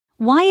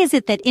Why is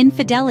it that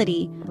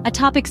infidelity, a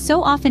topic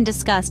so often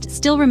discussed,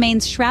 still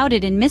remains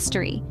shrouded in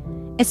mystery,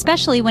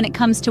 especially when it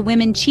comes to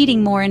women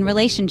cheating more in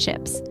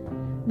relationships?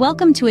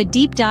 Welcome to a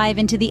deep dive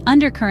into the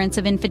undercurrents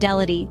of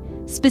infidelity,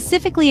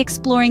 specifically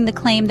exploring the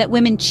claim that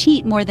women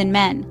cheat more than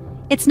men.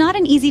 It's not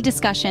an easy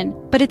discussion,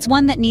 but it's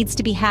one that needs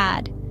to be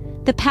had.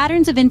 The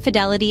patterns of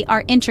infidelity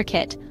are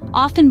intricate,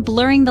 often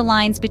blurring the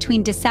lines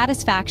between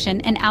dissatisfaction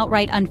and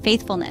outright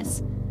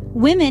unfaithfulness.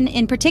 Women,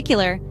 in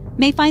particular,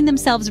 may find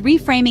themselves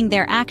reframing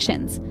their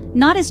actions,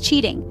 not as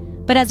cheating,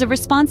 but as a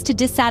response to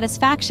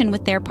dissatisfaction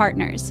with their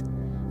partners.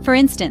 For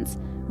instance,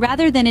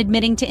 rather than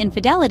admitting to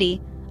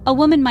infidelity, a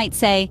woman might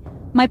say,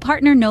 "My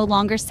partner no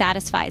longer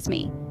satisfies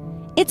me."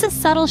 It's a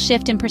subtle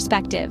shift in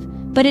perspective,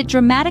 but it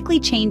dramatically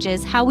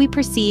changes how we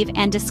perceive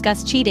and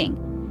discuss cheating.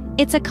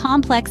 It's a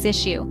complex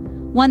issue,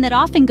 one that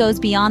often goes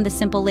beyond the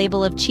simple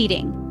label of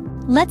cheating.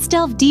 Let's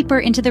delve deeper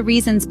into the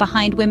reasons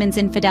behind women's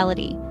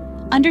infidelity.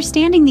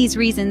 Understanding these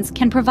reasons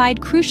can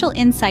provide crucial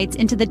insights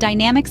into the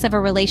dynamics of a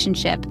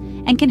relationship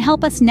and can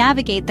help us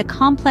navigate the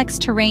complex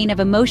terrain of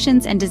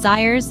emotions and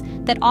desires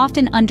that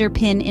often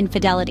underpin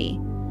infidelity.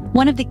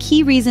 One of the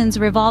key reasons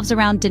revolves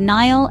around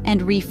denial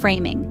and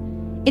reframing.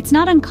 It's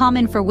not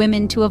uncommon for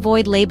women to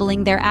avoid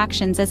labeling their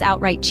actions as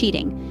outright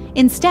cheating.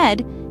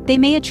 Instead, they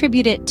may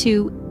attribute it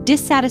to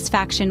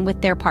dissatisfaction with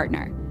their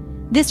partner.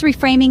 This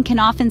reframing can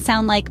often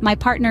sound like, "My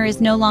partner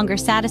is no longer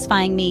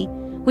satisfying me,"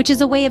 which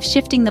is a way of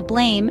shifting the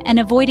blame and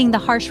avoiding the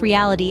harsh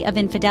reality of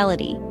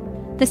infidelity.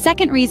 The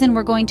second reason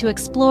we're going to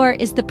explore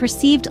is the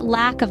perceived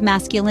lack of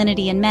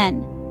masculinity in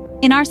men.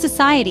 In our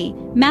society,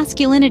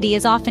 masculinity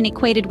is often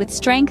equated with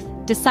strength,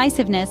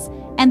 decisiveness,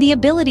 and the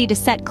ability to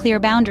set clear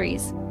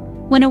boundaries.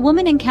 When a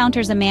woman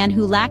encounters a man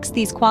who lacks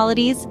these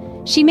qualities,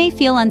 she may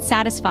feel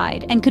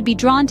unsatisfied and could be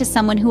drawn to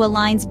someone who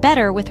aligns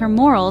better with her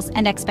morals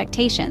and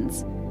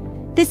expectations.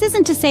 This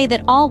isn't to say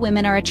that all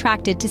women are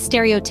attracted to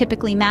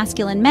stereotypically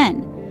masculine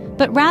men,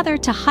 but rather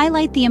to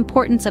highlight the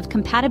importance of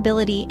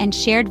compatibility and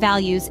shared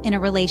values in a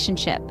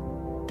relationship.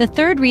 The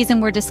third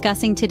reason we're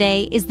discussing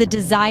today is the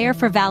desire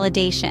for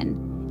validation.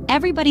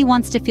 Everybody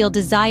wants to feel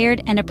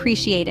desired and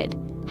appreciated.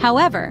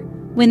 However,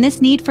 when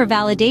this need for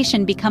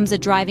validation becomes a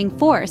driving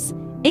force,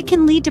 it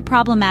can lead to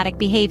problematic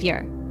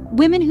behavior.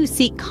 Women who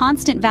seek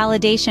constant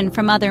validation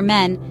from other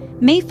men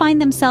may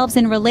find themselves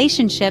in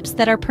relationships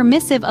that are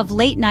permissive of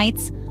late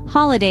nights,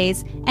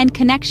 holidays, and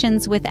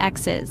connections with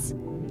exes.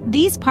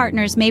 These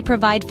partners may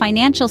provide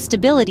financial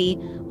stability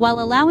while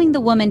allowing the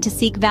woman to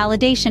seek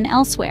validation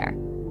elsewhere.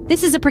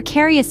 This is a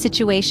precarious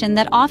situation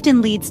that often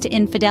leads to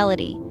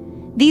infidelity.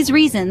 These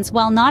reasons,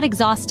 while not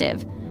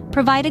exhaustive,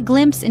 provide a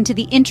glimpse into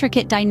the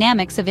intricate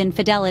dynamics of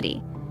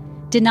infidelity.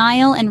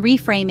 Denial and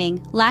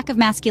reframing, lack of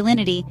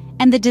masculinity,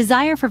 and the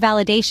desire for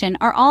validation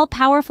are all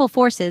powerful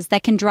forces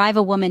that can drive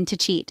a woman to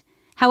cheat.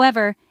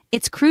 However,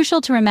 it's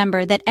crucial to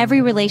remember that every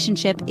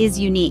relationship is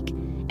unique,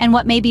 and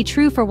what may be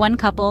true for one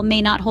couple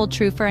may not hold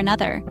true for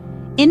another.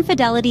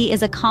 Infidelity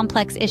is a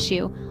complex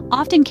issue,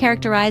 often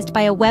characterized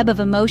by a web of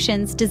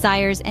emotions,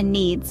 desires, and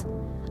needs.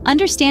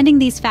 Understanding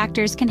these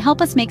factors can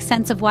help us make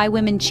sense of why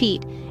women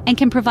cheat and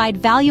can provide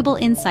valuable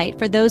insight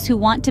for those who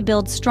want to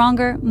build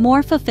stronger,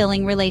 more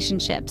fulfilling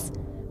relationships.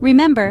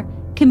 Remember,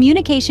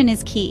 communication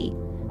is key.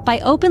 By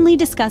openly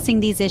discussing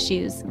these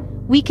issues,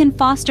 we can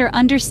foster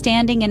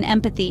understanding and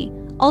empathy,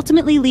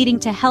 ultimately leading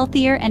to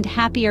healthier and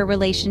happier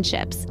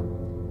relationships.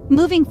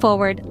 Moving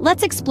forward,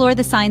 let's explore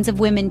the signs of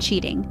women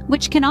cheating,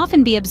 which can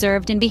often be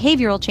observed in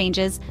behavioral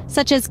changes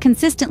such as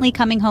consistently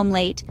coming home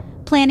late,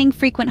 planning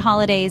frequent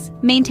holidays,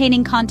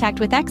 maintaining contact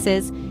with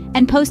exes,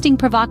 and posting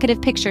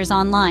provocative pictures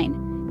online.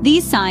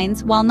 These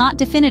signs, while not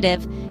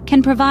definitive,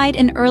 can provide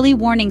an early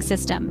warning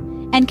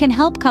system and can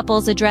help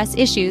couples address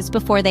issues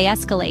before they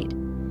escalate.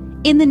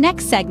 In the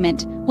next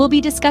segment, we'll be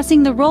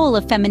discussing the role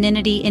of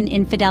femininity in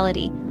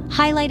infidelity,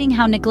 highlighting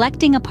how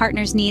neglecting a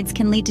partner's needs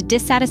can lead to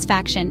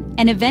dissatisfaction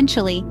and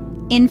eventually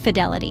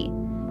infidelity.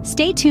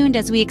 Stay tuned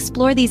as we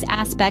explore these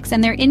aspects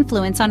and their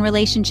influence on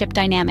relationship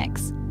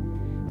dynamics.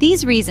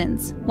 These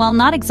reasons, while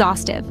not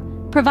exhaustive,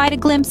 provide a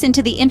glimpse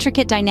into the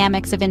intricate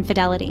dynamics of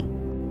infidelity.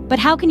 But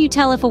how can you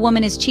tell if a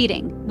woman is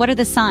cheating? What are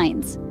the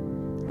signs?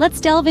 Let's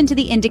delve into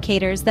the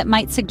indicators that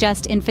might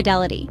suggest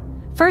infidelity.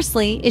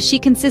 Firstly, is she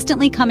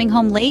consistently coming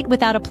home late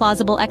without a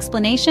plausible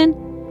explanation?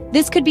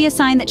 This could be a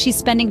sign that she's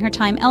spending her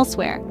time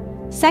elsewhere.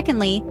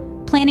 Secondly,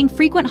 planning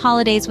frequent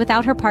holidays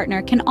without her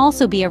partner can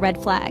also be a red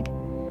flag.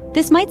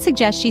 This might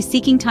suggest she's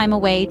seeking time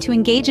away to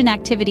engage in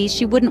activities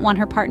she wouldn't want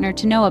her partner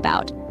to know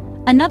about.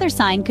 Another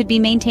sign could be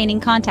maintaining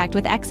contact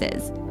with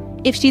exes.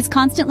 If she's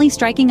constantly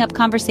striking up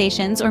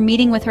conversations or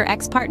meeting with her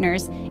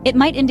ex-partners, it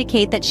might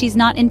indicate that she's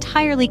not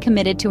entirely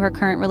committed to her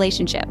current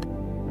relationship.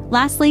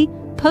 Lastly,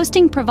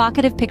 posting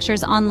provocative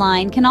pictures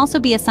online can also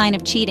be a sign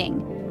of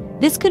cheating.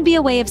 This could be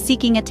a way of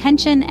seeking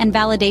attention and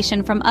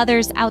validation from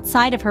others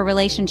outside of her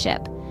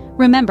relationship.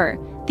 Remember,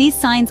 these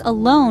signs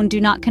alone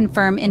do not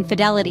confirm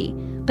infidelity,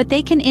 but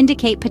they can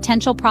indicate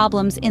potential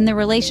problems in the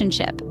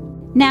relationship.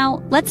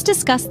 Now, let's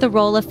discuss the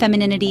role of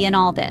femininity in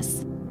all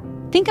this.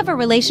 Think of a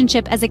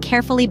relationship as a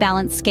carefully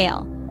balanced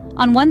scale.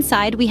 On one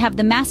side, we have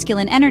the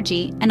masculine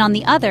energy, and on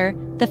the other,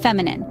 the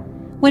feminine.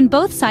 When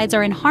both sides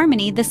are in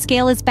harmony, the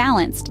scale is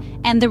balanced,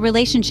 and the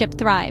relationship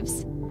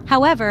thrives.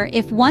 However,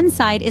 if one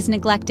side is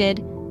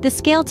neglected, the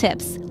scale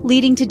tips,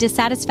 leading to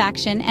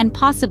dissatisfaction and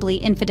possibly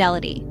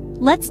infidelity.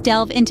 Let's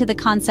delve into the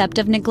concept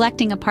of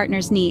neglecting a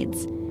partner's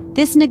needs.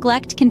 This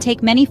neglect can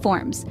take many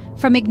forms,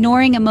 from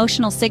ignoring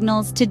emotional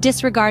signals to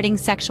disregarding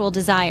sexual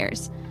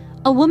desires.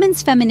 A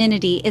woman's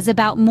femininity is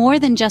about more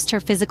than just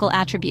her physical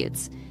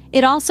attributes.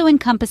 It also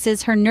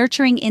encompasses her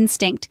nurturing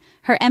instinct,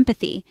 her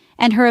empathy,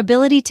 and her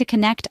ability to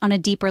connect on a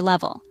deeper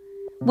level.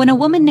 When a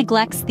woman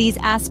neglects these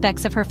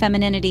aspects of her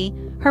femininity,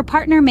 her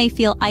partner may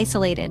feel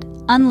isolated,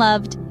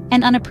 unloved,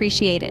 and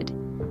unappreciated.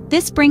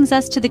 This brings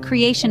us to the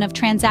creation of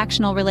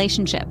transactional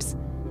relationships.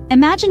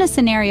 Imagine a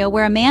scenario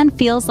where a man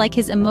feels like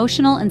his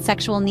emotional and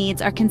sexual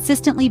needs are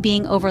consistently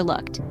being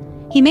overlooked.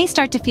 He may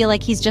start to feel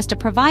like he's just a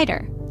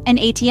provider, an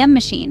ATM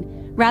machine,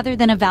 rather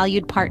than a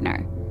valued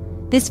partner.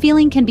 This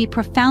feeling can be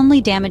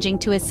profoundly damaging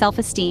to his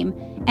self-esteem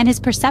and his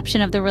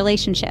perception of the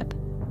relationship.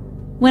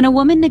 When a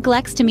woman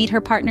neglects to meet her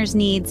partner's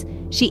needs,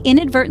 she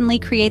inadvertently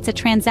creates a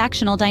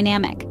transactional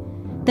dynamic.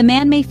 The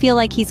man may feel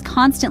like he's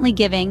constantly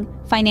giving,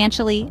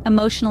 financially,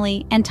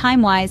 emotionally, and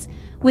time-wise,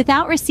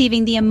 without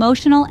receiving the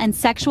emotional and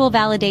sexual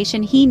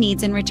validation he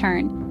needs in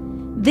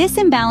return. This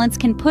imbalance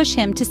can push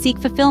him to seek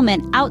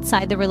fulfillment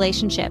outside the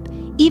relationship,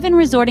 even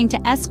resorting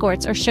to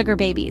escorts or sugar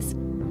babies.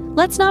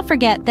 Let's not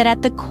forget that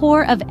at the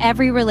core of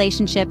every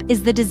relationship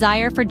is the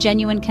desire for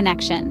genuine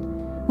connection.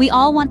 We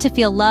all want to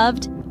feel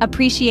loved,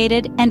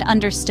 appreciated, and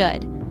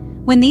understood.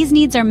 When these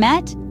needs are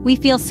met, we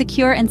feel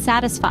secure and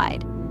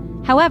satisfied.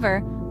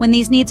 However, when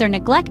these needs are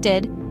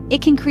neglected,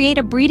 it can create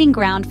a breeding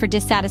ground for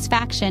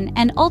dissatisfaction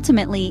and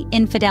ultimately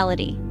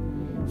infidelity.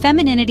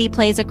 Femininity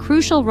plays a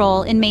crucial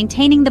role in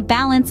maintaining the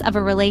balance of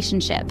a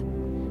relationship.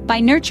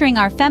 By nurturing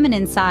our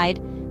feminine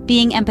side,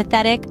 being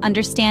empathetic,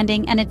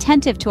 understanding, and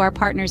attentive to our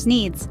partner's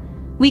needs,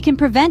 we can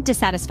prevent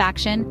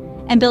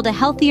dissatisfaction and build a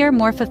healthier,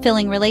 more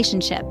fulfilling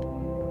relationship.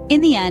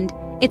 In the end,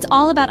 it's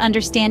all about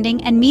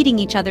understanding and meeting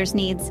each other's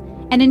needs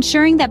and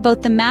ensuring that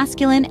both the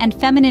masculine and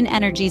feminine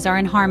energies are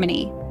in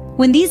harmony.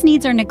 When these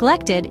needs are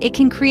neglected, it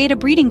can create a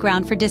breeding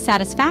ground for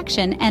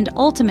dissatisfaction and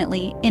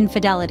ultimately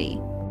infidelity.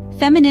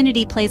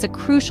 Femininity plays a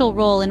crucial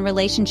role in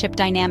relationship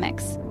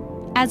dynamics.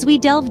 As we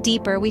delve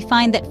deeper, we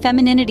find that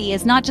femininity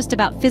is not just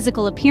about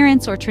physical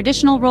appearance or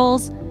traditional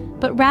roles,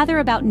 but rather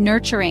about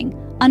nurturing,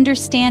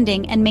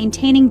 understanding, and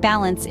maintaining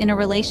balance in a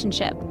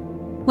relationship.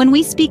 When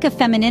we speak of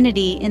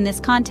femininity in this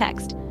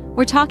context,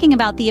 we're talking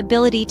about the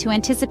ability to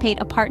anticipate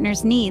a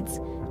partner's needs,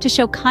 to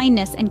show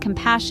kindness and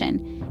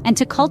compassion, and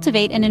to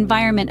cultivate an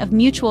environment of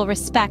mutual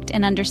respect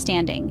and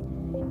understanding.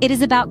 It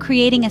is about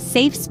creating a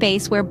safe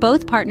space where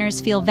both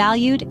partners feel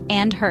valued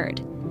and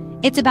heard.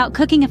 It's about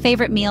cooking a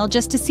favorite meal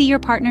just to see your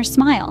partner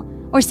smile,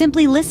 or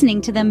simply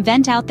listening to them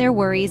vent out their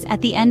worries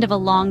at the end of a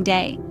long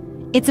day.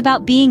 It's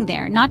about being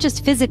there, not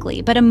just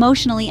physically, but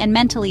emotionally and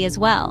mentally as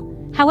well.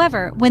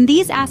 However, when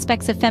these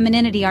aspects of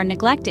femininity are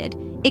neglected,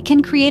 it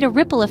can create a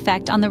ripple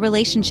effect on the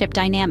relationship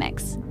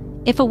dynamics.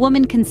 If a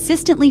woman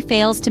consistently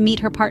fails to meet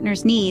her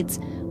partner's needs,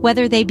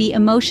 whether they be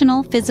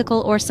emotional,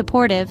 physical, or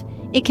supportive,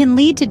 it can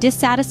lead to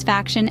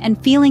dissatisfaction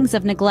and feelings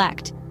of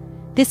neglect.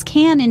 This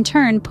can, in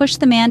turn, push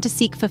the man to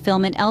seek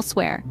fulfillment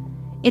elsewhere.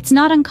 It's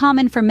not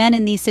uncommon for men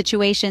in these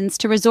situations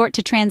to resort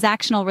to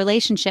transactional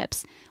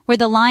relationships, where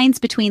the lines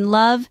between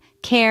love,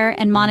 care,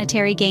 and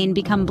monetary gain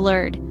become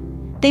blurred.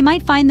 They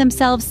might find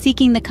themselves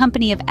seeking the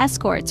company of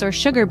escorts or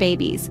sugar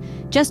babies,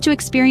 just to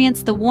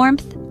experience the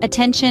warmth,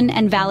 attention,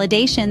 and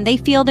validation they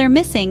feel they're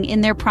missing in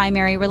their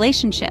primary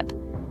relationship.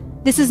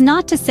 This is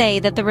not to say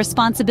that the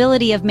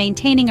responsibility of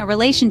maintaining a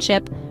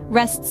relationship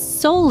rests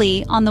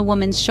solely on the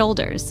woman's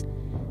shoulders.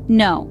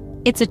 No,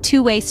 it's a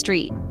two-way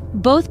street.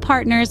 Both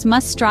partners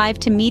must strive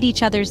to meet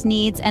each other's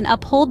needs and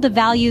uphold the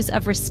values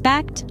of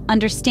respect,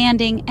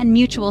 understanding, and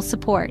mutual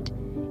support.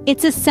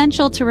 It's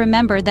essential to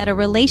remember that a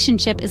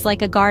relationship is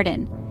like a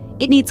garden.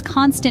 It needs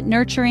constant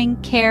nurturing,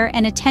 care,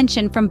 and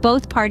attention from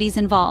both parties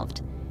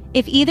involved.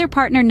 If either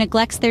partner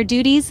neglects their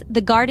duties,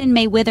 the garden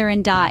may wither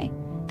and die.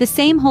 The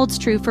same holds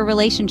true for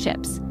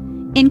relationships.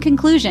 In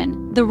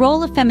conclusion, the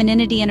role of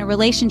femininity in a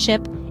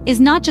relationship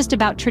is not just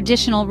about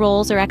traditional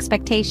roles or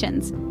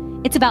expectations.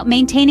 It's about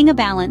maintaining a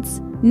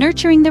balance,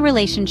 nurturing the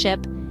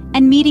relationship,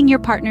 and meeting your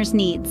partner's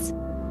needs.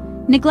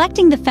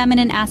 Neglecting the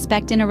feminine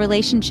aspect in a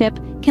relationship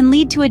can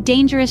lead to a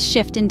dangerous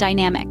shift in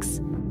dynamics.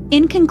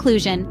 In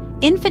conclusion,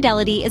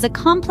 infidelity is a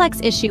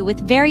complex issue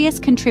with various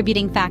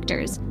contributing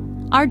factors.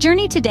 Our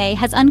journey today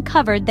has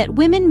uncovered that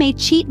women may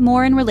cheat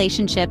more in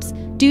relationships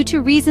due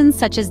to reasons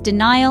such as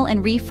denial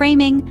and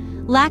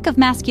reframing, lack of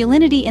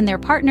masculinity in their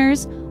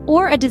partners,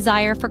 or a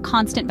desire for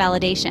constant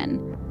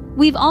validation.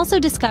 We've also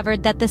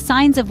discovered that the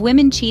signs of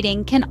women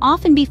cheating can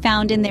often be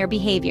found in their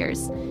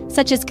behaviors,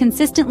 such as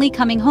consistently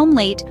coming home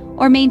late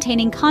or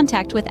maintaining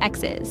contact with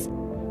exes.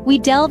 We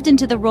delved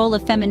into the role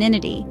of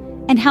femininity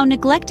and how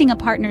neglecting a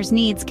partner's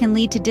needs can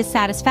lead to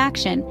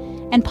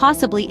dissatisfaction and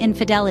possibly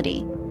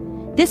infidelity.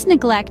 This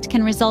neglect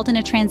can result in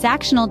a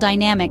transactional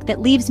dynamic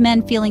that leaves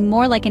men feeling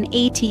more like an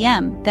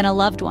ATM than a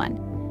loved one.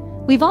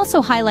 We've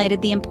also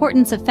highlighted the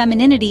importance of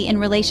femininity in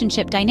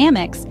relationship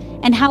dynamics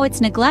and how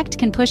its neglect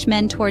can push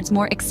men towards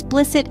more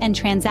explicit and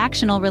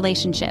transactional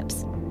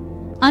relationships.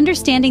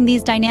 Understanding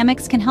these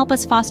dynamics can help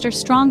us foster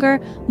stronger,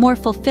 more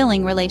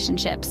fulfilling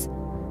relationships.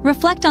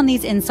 Reflect on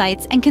these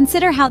insights and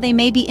consider how they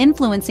may be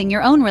influencing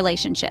your own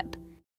relationship.